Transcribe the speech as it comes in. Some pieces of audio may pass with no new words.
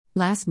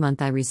Last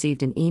month I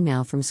received an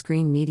email from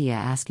Screen Media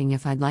asking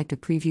if I'd like to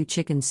preview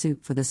Chicken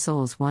Soup for the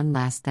Soul's One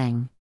Last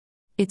Thing.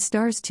 It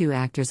stars two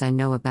actors I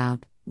know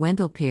about,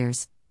 Wendell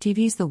Pierce,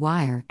 TV's The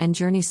Wire, and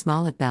Jurnee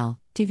Smollett-Bell,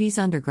 TV's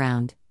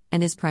Underground,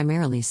 and is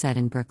primarily set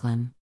in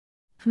Brooklyn.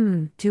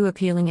 Two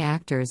appealing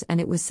actors,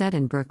 and it was set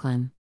in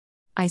Brooklyn.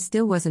 I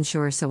still wasn't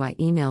sure, so I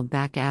emailed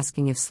back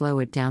asking if Slow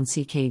It Down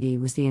CKD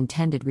was the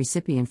intended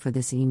recipient for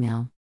this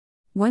email.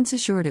 Once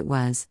assured it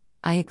was,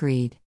 I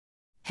agreed.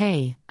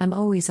 Hey, I'm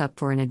always up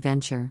for an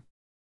adventure.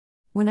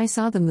 When I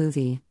saw the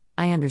movie,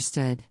 I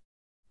understood.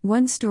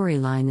 One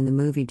storyline in the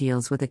movie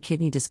deals with a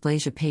kidney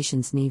dysplasia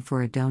patient's need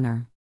for a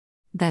donor.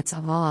 That's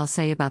all I'll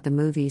say about the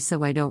movie,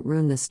 so I don't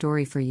ruin the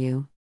story for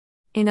you.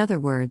 In other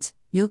words,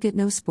 you'll get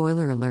no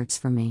spoiler alerts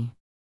from me.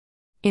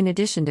 In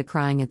addition to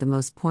crying at the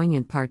most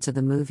poignant parts of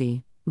the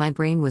movie, my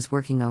brain was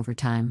working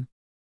overtime.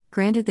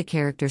 Granted, the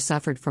character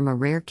suffered from a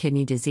rare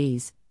kidney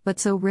disease, but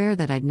so rare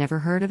that I'd never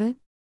heard of it?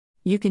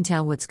 You can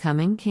tell what's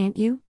coming, can't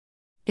you?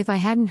 If I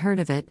hadn't heard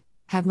of it,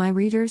 have my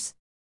readers?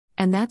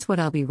 And that's what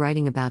I'll be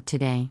writing about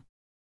today.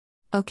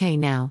 Okay,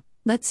 now,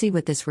 let's see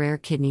what this rare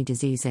kidney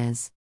disease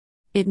is.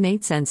 It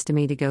made sense to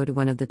me to go to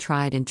one of the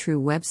tried and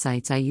true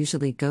websites I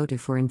usually go to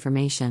for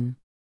information.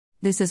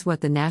 This is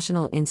what the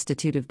National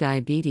Institute of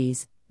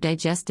Diabetes,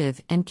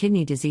 Digestive, and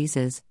Kidney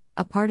Diseases,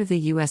 a part of the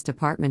U.S.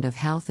 Department of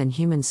Health and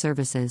Human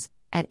Services,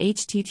 at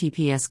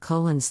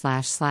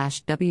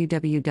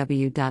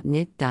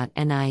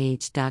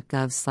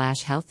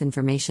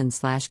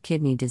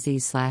https://www.nic.nih.gov/healthinformation/kidney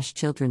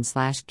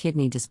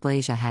disease/children/kidney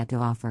dysplasia had to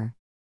offer.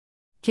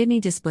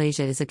 Kidney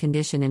dysplasia is a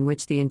condition in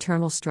which the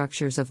internal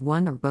structures of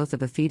one or both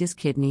of a fetus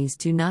kidneys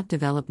do not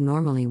develop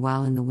normally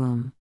while in the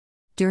womb.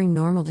 During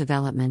normal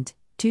development,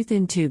 two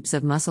thin tubes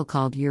of muscle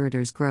called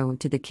ureters grow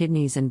into the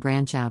kidneys and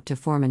branch out to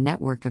form a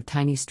network of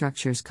tiny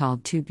structures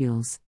called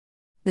tubules.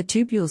 The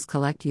tubules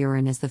collect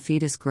urine as the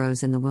fetus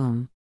grows in the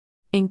womb.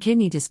 In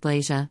kidney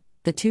dysplasia,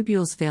 the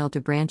tubules fail to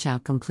branch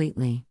out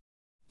completely.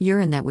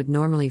 Urine that would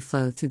normally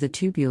flow through the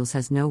tubules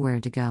has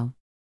nowhere to go.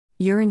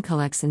 Urine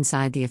collects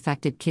inside the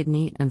affected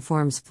kidney and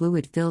forms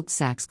fluid-filled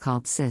sacs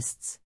called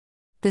cysts.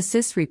 The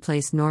cysts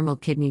replace normal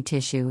kidney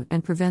tissue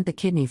and prevent the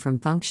kidney from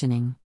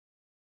functioning.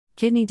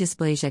 Kidney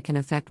dysplasia can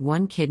affect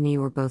one kidney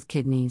or both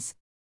kidneys.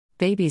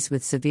 Babies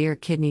with severe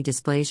kidney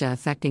dysplasia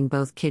affecting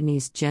both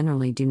kidneys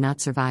generally do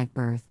not survive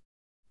birth.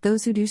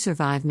 Those who do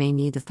survive may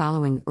need the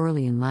following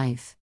early in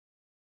life: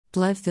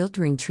 blood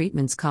filtering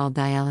treatments called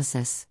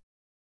dialysis,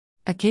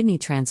 a kidney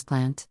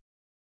transplant.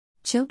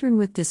 Children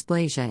with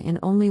dysplasia in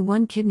only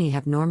one kidney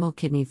have normal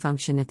kidney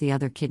function if the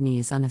other kidney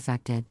is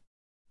unaffected.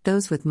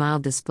 Those with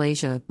mild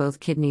dysplasia of both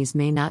kidneys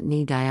may not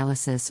need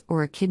dialysis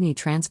or a kidney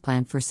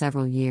transplant for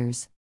several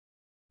years.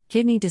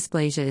 Kidney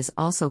dysplasia is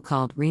also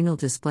called renal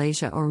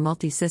dysplasia or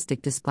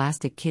multicystic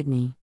dysplastic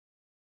kidney.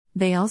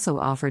 They also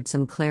offered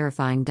some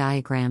clarifying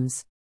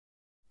diagrams.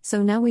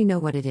 So now we know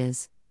what it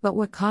is, but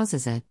what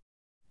causes it?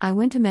 I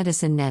went to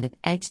MedicineNet at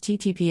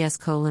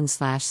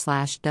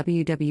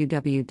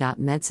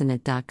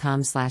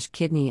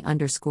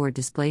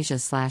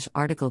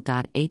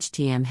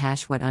https://www.medicinenet.com/kidney_dysplasia/article.htm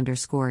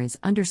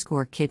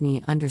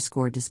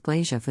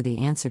 #what_is_kidney_dysplasia for the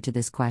answer to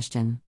this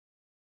question.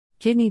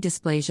 Kidney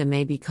dysplasia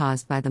may be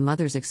caused by the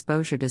mother's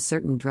exposure to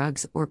certain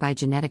drugs or by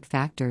genetic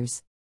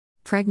factors.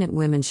 Pregnant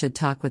women should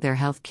talk with their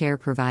health care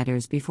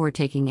providers before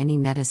taking any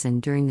medicine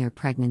during their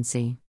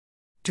pregnancy.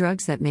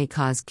 Drugs that may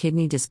cause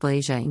kidney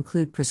dysplasia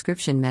include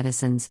prescription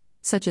medicines,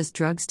 such as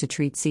drugs to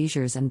treat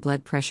seizures, and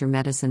blood pressure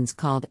medicines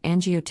called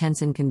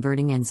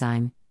angiotensin-converting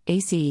enzyme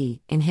 (ACE)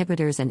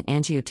 inhibitors and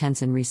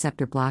angiotensin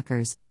receptor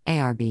blockers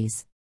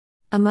 (ARBs).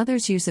 A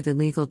mother's use of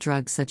illegal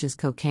drugs such as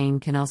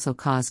cocaine can also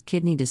cause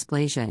kidney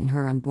dysplasia in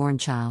her unborn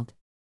child.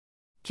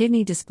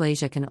 Kidney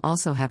dysplasia can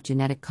also have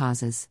genetic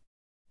causes.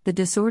 The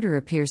disorder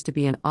appears to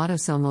be an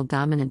autosomal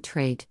dominant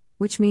trait,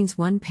 which means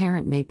one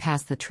parent may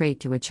pass the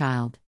trait to a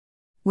child.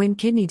 When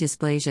kidney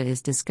dysplasia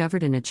is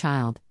discovered in a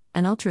child,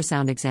 an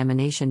ultrasound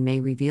examination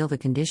may reveal the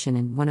condition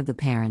in one of the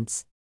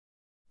parents.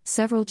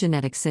 Several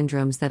genetic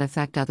syndromes that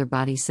affect other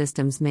body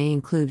systems may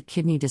include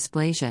kidney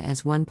dysplasia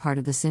as one part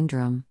of the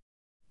syndrome.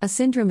 A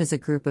syndrome is a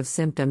group of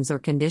symptoms or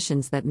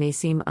conditions that may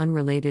seem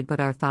unrelated but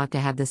are thought to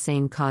have the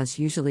same cause,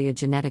 usually a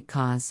genetic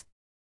cause.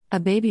 A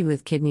baby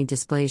with kidney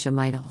dysplasia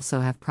might also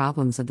have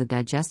problems of the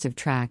digestive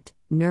tract,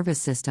 nervous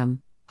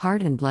system,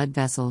 heart and blood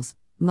vessels,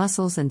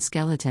 muscles and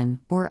skeleton,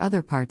 or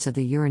other parts of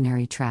the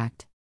urinary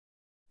tract.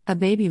 A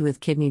baby with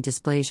kidney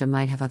dysplasia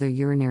might have other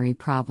urinary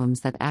problems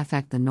that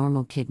affect the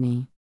normal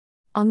kidney.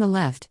 On the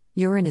left,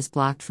 urine is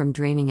blocked from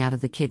draining out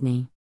of the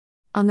kidney.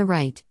 On the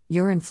right,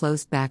 urine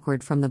flows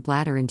backward from the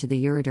bladder into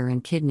the ureter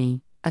and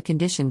kidney, a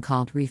condition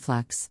called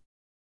reflux.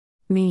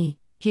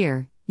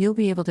 Here, you'll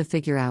be able to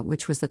figure out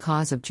which was the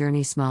cause of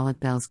Jurnee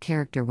Smollett-Bell's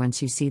character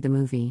once you see the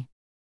movie.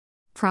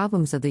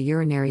 Problems of the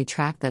urinary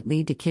tract that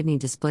lead to kidney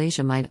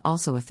dysplasia might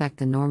also affect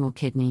the normal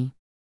kidney.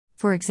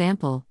 For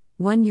example,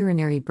 one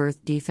urinary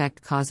birth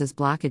defect causes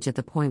blockage at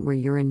the point where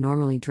urine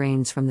normally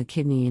drains from the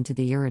kidney into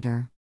the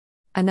ureter.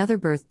 Another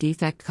birth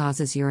defect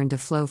causes urine to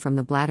flow from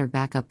the bladder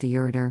back up the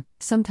ureter,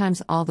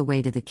 sometimes all the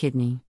way to the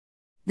kidney.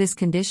 This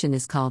condition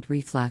is called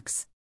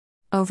reflux.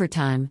 Over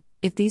time,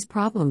 if these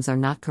problems are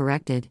not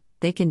corrected,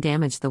 they can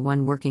damage the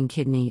one working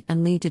kidney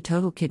and lead to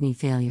total kidney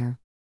failure.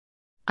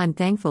 I'm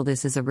thankful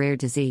this is a rare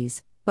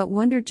disease, but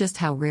wondered just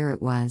how rare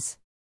it was.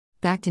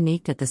 Back to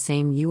Nicked at the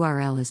same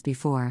URL as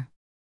before.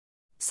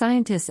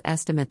 Scientists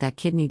estimate that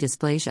kidney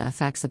dysplasia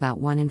affects about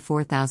 1 in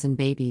 4,000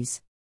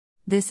 babies.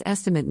 This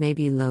estimate may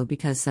be low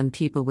because some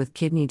people with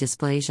kidney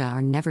dysplasia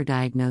are never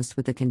diagnosed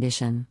with the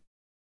condition.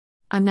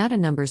 I'm not a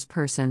numbers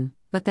person,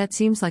 but that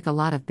seems like a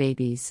lot of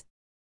babies.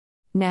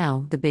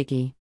 Now, the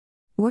biggie.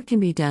 What can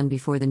be done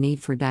before the need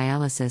for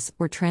dialysis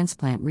or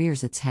transplant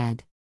rears its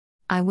head?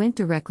 I went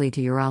directly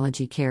to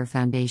Urology Care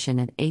Foundation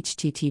at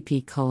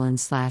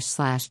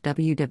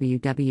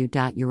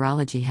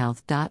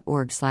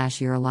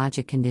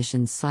http://www.urologyhealth.org/urologic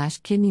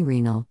conditions/kidney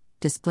renal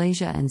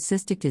dysplasia and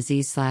cystic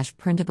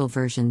disease/printable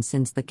version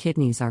since the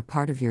kidneys are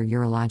part of your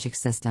urologic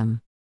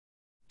system.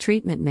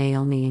 Treatment may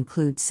only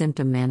include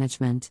symptom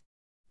management.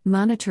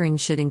 Monitoring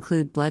should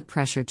include blood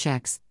pressure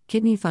checks,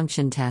 kidney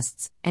function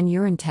tests, and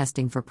urine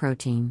testing for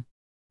protein.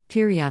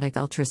 Periodic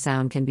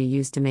ultrasound can be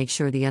used to make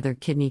sure the other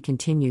kidney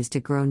continues to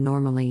grow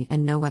normally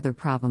and no other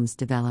problems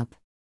develop.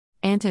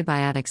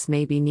 Antibiotics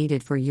may be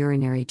needed for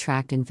urinary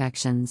tract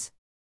infections.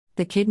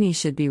 The kidney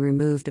should be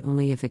removed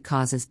only if it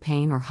causes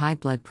pain or high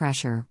blood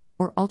pressure,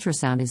 or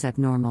ultrasound is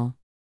abnormal.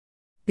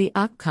 The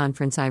OC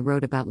conference I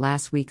wrote about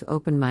last week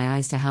opened my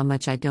eyes to how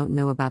much I don't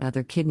know about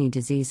other kidney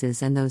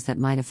diseases and those that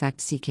might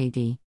affect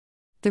CKD.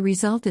 The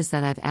result is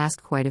that I've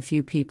asked quite a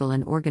few people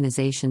and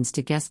organizations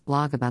to guest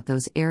blog about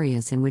those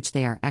areas in which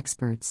they are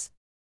experts.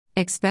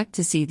 Expect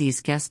to see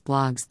these guest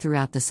blogs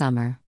throughout the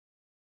summer.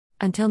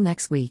 Until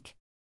next week.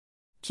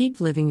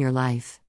 Keep living your life.